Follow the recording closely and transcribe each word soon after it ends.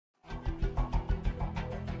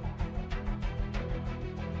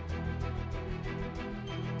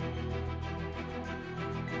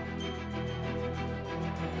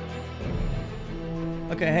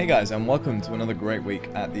Okay, hey guys, and welcome to another great week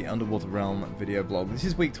at the Underwater Realm video blog. This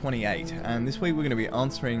is week 28, and this week we're going to be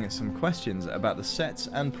answering some questions about the sets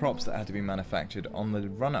and props that had to be manufactured on the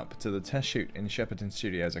run-up to the test shoot in Shepperton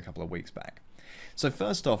Studios a couple of weeks back. So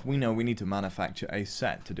first off, we know we need to manufacture a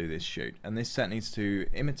set to do this shoot, and this set needs to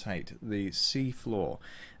imitate the sea floor.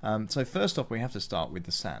 So first off, we have to start with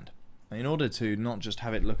the sand. In order to not just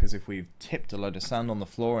have it look as if we've tipped a load of sand on the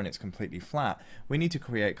floor and it's completely flat, we need to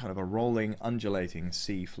create kind of a rolling, undulating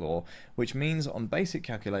sea floor, which means on basic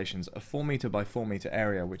calculations, a 4 meter by 4 meter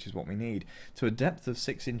area, which is what we need, to a depth of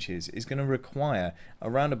 6 inches is going to require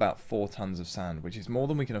around about 4 tons of sand, which is more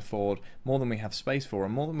than we can afford, more than we have space for,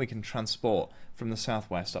 and more than we can transport from the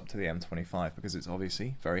southwest up to the M25, because it's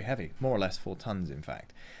obviously very heavy, more or less 4 tons in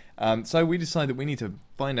fact. So we decided that we need to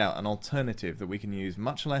find out an alternative that we can use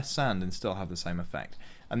much less sand and still have the same effect.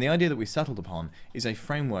 And the idea that we settled upon is a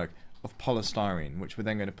framework of polystyrene, which we're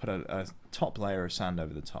then going to put a top layer of sand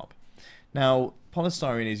over the top. Now,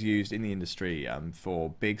 polystyrene is used in the industry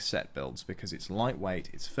for big set builds because it's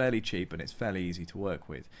lightweight, it's fairly cheap, and it's fairly easy to work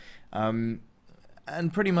with.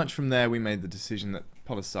 And pretty much from there we made the decision that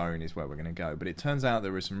polystyrene is where we're going to go. But it turns out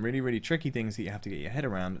there are some really tricky things that you have to get your head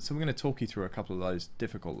around, so we're going to talk you through a couple of those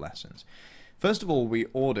difficult lessons. First of all, we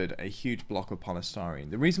ordered a huge block of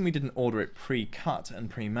polystyrene. The reason we didn't order it pre-cut and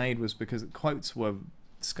pre-made was because the quotes were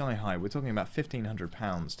sky high. We're talking about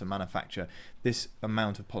 £1,500 to manufacture this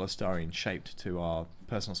amount of polystyrene shaped to our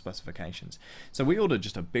personal specifications. So we ordered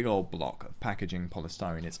just a big old block of packaging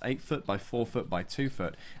polystyrene. It's 8 foot by 4 foot by 2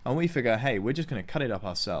 foot, and we figure, hey, we're just going to cut it up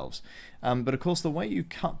ourselves. But of course, the way you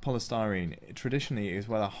cut polystyrene traditionally is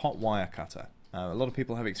with a hot wire cutter. A lot of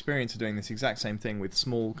people have experience of doing this exact same thing with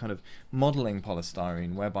small kind of modeling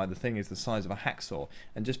polystyrene, whereby the thing is the size of a hacksaw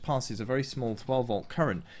and just passes a very small 12-volt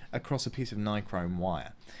current across a piece of nichrome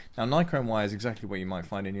wire. Now, nichrome wire is exactly what you might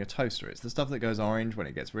find in your toaster. It's the stuff that goes orange when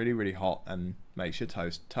it gets really hot and makes your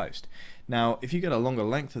toast toast. Now, if you get a longer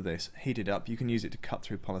length of this, heat it up, you can use it to cut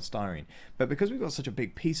through polystyrene. But because we've got such a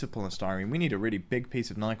big piece of polystyrene, we need a really big piece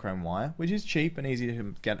of nichrome wire, which is cheap and easy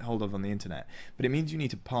to get hold of on the internet. But it means you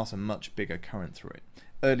need to pass a much bigger current through it.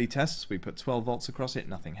 Early tests, we put 12 volts across it,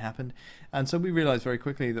 nothing happened, and so we realized very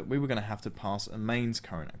quickly that we were going to have to pass a mains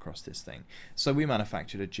current across this thing. So we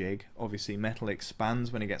manufactured a jig. Obviously metal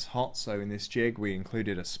expands when it gets hot, so in this jig we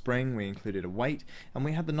included a spring, we included a weight, and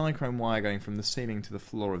we had the nichrome wire going from the ceiling to the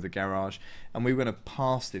floor of the garage, and we were going to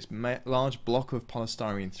pass this large block of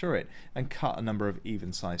polystyrene through it and cut a number of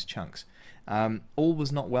even-sized chunks. All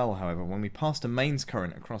was not well, however. When we passed a mains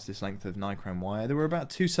current across this length of nichrome wire, there were about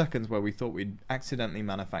 2 seconds where we thought we'd accidentally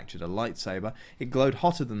manufactured a lightsaber. It glowed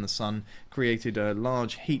hotter than the sun, created a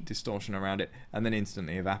large heat distortion around it, and then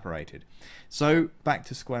instantly evaporated. So back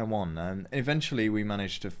to square one, and eventually we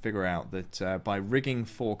managed to figure out that by rigging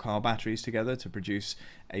 4 car batteries together to produce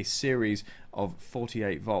a series of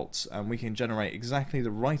 48 volts, and we can generate exactly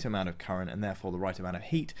the right amount of current and therefore the right amount of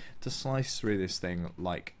heat to slice through this thing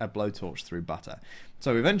like a blowtorch through butter.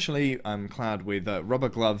 So eventually, clad with rubber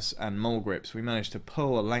gloves and mole grips, we managed to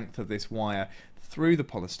pull a length of this wire through the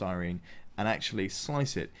polystyrene and actually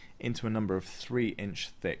slice it into a number of 3-inch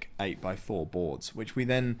thick 8x4 boards, which we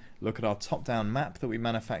then look at our top-down map that we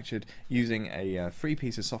manufactured using a free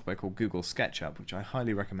piece of software called Google SketchUp, which I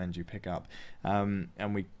highly recommend you pick up, and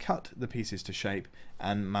we cut the pieces to shape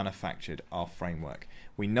and manufactured our framework.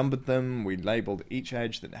 We numbered them, we labeled each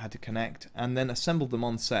edge that had to connect, and then assembled them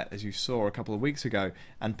on set, as you saw a couple of weeks ago,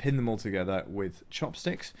 and pinned them all together with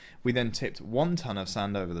chopsticks. We then tipped 1 ton of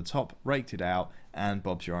sand over the top, raked it out, and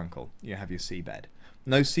Bob's your uncle. You have your seabed.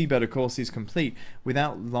 No seabed, of course, is complete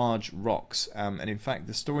without large rocks, and in fact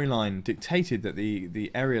the storyline dictated that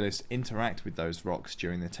the aerialists interact with those rocks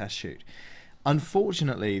during the test shoot.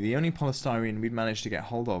 Unfortunately, the only polystyrene we'd managed to get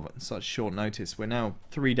hold of at such short notice, we're now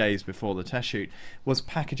 3 days before the test shoot, was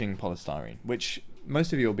packaging polystyrene, which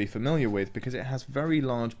most of you will be familiar with because it has very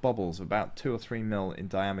large bubbles, about 2 or 3 mil in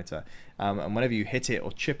diameter, and whenever you hit it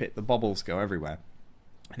or chip it, the bubbles go everywhere.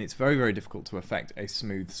 And it's very difficult to affect a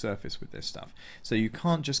smooth surface with this stuff. So you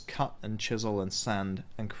can't just cut and chisel and sand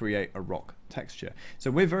and create a rock texture.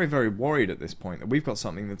 So we're very worried at this point that we've got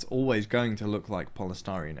something that's always going to look like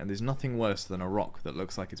polystyrene, and there's nothing worse than a rock that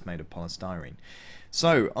looks like it's made of polystyrene.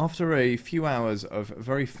 So after a few hours of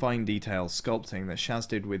very fine detail sculpting that Shaz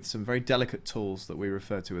did with some very delicate tools that we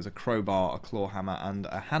refer to as a crowbar, a claw hammer and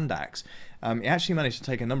a hand axe, he actually managed to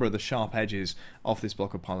take a number of the sharp edges off this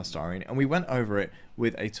block of polystyrene, and we went over it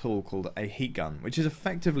with a tool called a heat gun, which is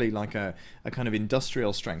effectively like a kind of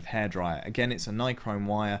industrial strength hairdryer. Again, it's a nichrome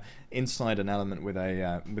wire. inside an element with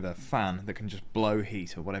a fan that can just blow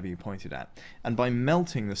heat or whatever you pointed at. And by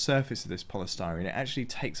melting the surface of this polystyrene, it actually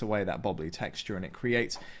takes away that bobbly texture, and it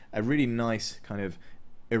creates a really nice kind of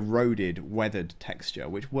eroded, weathered texture,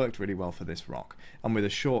 which worked really well for this rock. And with a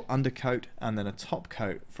short undercoat and then a top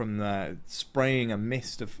coat from the spraying a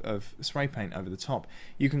mist of spray paint over the top,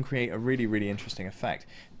 you can create a really interesting effect.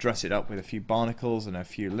 Dress it up with a few barnacles and a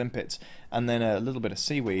few limpets and then a little bit of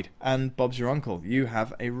seaweed, and Bob's your uncle. You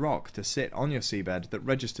have a rock to sit on your seabed that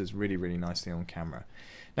registers really nicely on camera.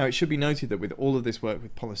 Now, it should be noted that with all of this work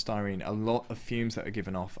with polystyrene, a lot of fumes that are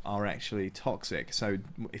given off are actually toxic. So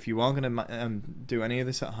if you are going to do any of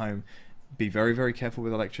this at home, be very careful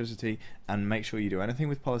with electricity, and make sure you do anything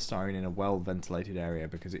with polystyrene in a well ventilated area,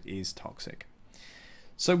 because it is toxic.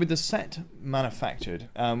 So with the set manufactured,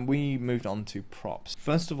 we moved on to props.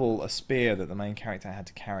 First of all, a spear that the main character had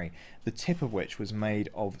to carry, the tip of which was made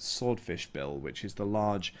of swordfish bill, which is the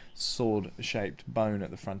large sword-shaped bone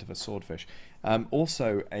at the front of a swordfish.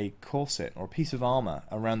 Also a corset, or a piece of armour,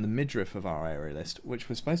 around the midriff of our aerialist, which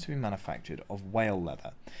was supposed to be manufactured of whale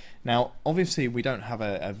leather. Now, obviously we don't have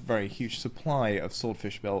a very huge supply of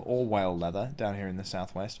swordfish bill or whale leather down here in the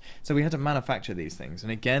southwest, so we had to manufacture these things.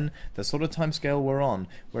 And again, the sort of timescale we're on,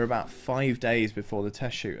 we're about 5 days before the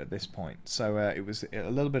test shoot at this point, so it was a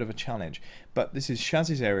little bit of a challenge. But this is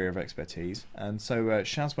Shaz's area of expertise, and so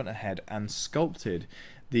Shaz went ahead and sculpted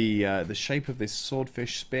the shape of this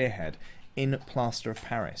swordfish spearhead in plaster of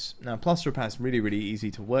Paris. Now, plaster of Paris is really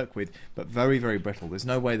easy to work with, but very brittle. There's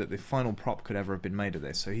no way that the final prop could ever have been made of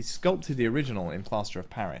this. So he sculpted the original in plaster of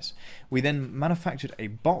Paris. We then manufactured a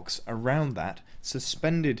box around that,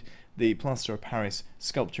 suspended the plaster of Paris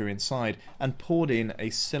sculpture inside, and poured in a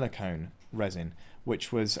silicone resin,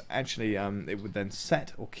 which was actually, it would then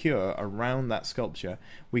set or cure around that sculpture.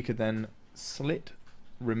 We could then slit,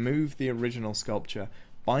 remove the original sculpture,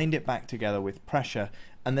 bind it back together with pressure,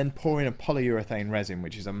 and then pour in a polyurethane resin,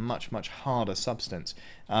 which is a much harder substance.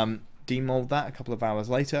 Demold that a couple of hours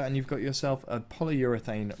later, and you've got yourself a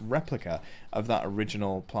polyurethane replica of that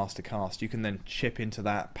original plaster cast. You can then chip into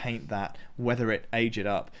that, paint that, weather it, age it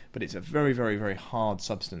up, but it's a very hard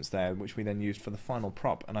substance there, which we then used for the final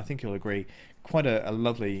prop. And I think you'll agree, quite a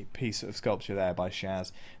lovely piece of sculpture there by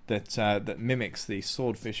Shaz that mimics the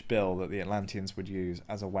swordfish bill that the Atlanteans would use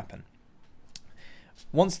as a weapon.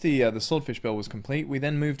 Once the swordfish bill was complete, we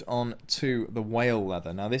then moved on to the whale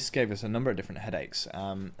leather. Now, this gave us a number of different headaches,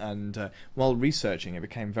 and while researching, it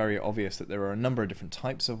became very obvious that there are a number of different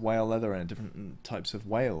types of whale leather and different types of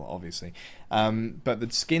whale, obviously. But the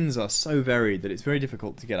skins are so varied that it's very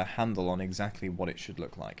difficult to get a handle on exactly what it should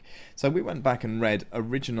look like. So we went back and read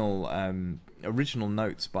original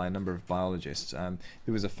notes by a number of biologists. There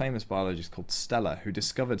was a famous biologist called Stella who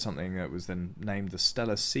discovered something that was then named the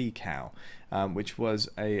Stella sea cow, which was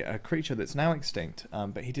a creature that's now extinct,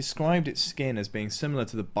 but he described its skin as being similar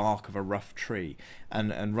to the bark of a rough tree,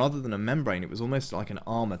 and rather than a membrane, it was almost like an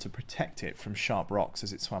armor to protect it from sharp rocks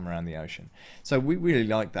as it swam around the ocean. So we really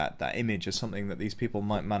like that image as something that these people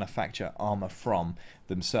might manufacture armor from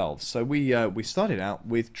themselves. So we started out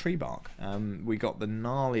with tree bark. We got the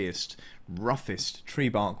gnarliest, roughest tree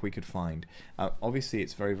bark we could find. Obviously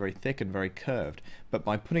it's very thick and very curved, but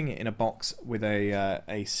by putting it in a box with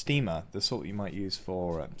a steamer, the sort you might use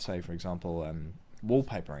for say for example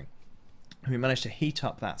wallpapering, we managed to heat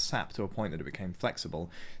up that sap to a point that it became flexible,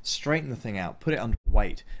 straighten the thing out, put it under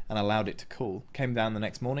weight, and allowed it to cool. Came down the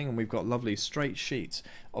next morning and we've got lovely straight sheets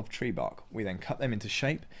of tree bark. We then cut them into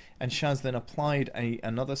shape, and Shaz then applied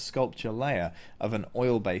another sculpture layer of an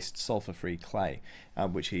oil-based sulfur-free clay,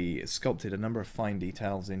 which he sculpted a number of fine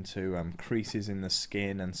details into, creases in the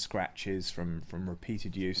skin and scratches from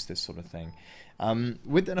repeated use, this sort of thing.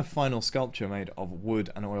 With then a final sculpture made of wood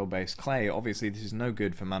and oil-based clay. Obviously this is no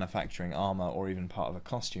good for manufacturing armor or even part of a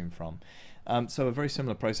costume from. So a very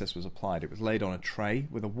similar process was applied. It was laid on a tray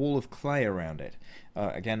with a wall of clay around it,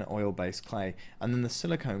 again oil-based clay, and then the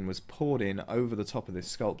silicone was poured in over the top of this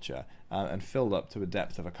sculpture and filled up to a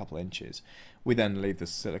depth of a couple inches. We then leave the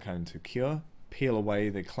silicone to cure, peel away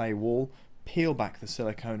the clay wall, peel back the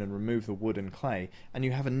silicone and remove the wood and clay, and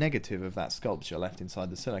you have a negative of that sculpture left inside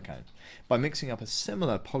the silicone. By mixing up a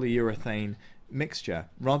similar polyurethane mixture,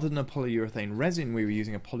 rather than a polyurethane resin, we were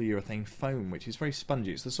using a polyurethane foam, which is very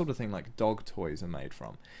spongy. It's the sort of thing like dog toys are made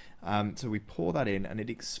from. So we pour that in and it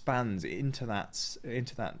expands into that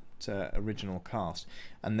original cast,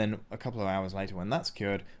 and then a couple of hours later, when that's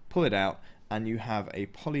cured, pull it out and you have a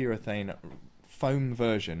polyurethane foam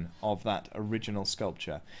version of that original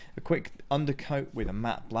sculpture. A quick undercoat with a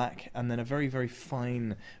matte black, and then a very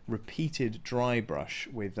fine repeated dry brush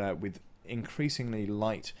with increasingly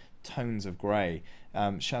light tones of grey,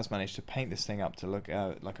 Shaz managed to paint this thing up to look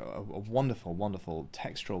like a wonderful, wonderful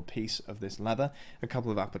textural piece of this leather. A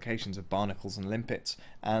couple of applications of barnacles and limpets,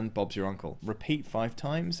 and Bob's your uncle. Repeat 5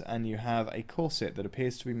 times and you have a corset that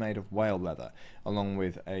appears to be made of whale leather, along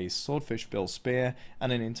with a swordfish bill spear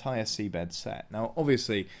and an entire seabed set. Now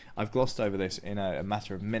obviously I've glossed over this in a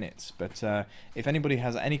matter of minutes, but if anybody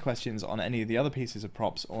has any questions on any of the other pieces of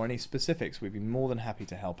props or any specifics, we'd be more than happy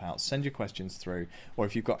to help out. Send your questions through, or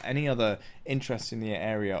if you've got any other interests in the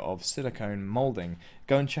area of silicone molding,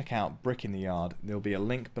 go and check out Brick in the Yard. There'll be a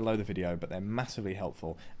link below the video, but they're massively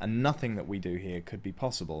helpful, and nothing that we do here could be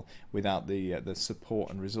possible without the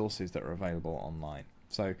support and resources that are available online.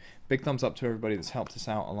 So big thumbs up to everybody that's helped us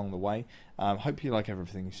out along the way. Hope you like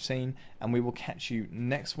everything you've seen, and we will catch you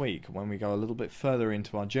next week when we go a little bit further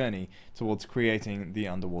into our journey towards creating the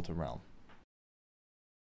underwater realm.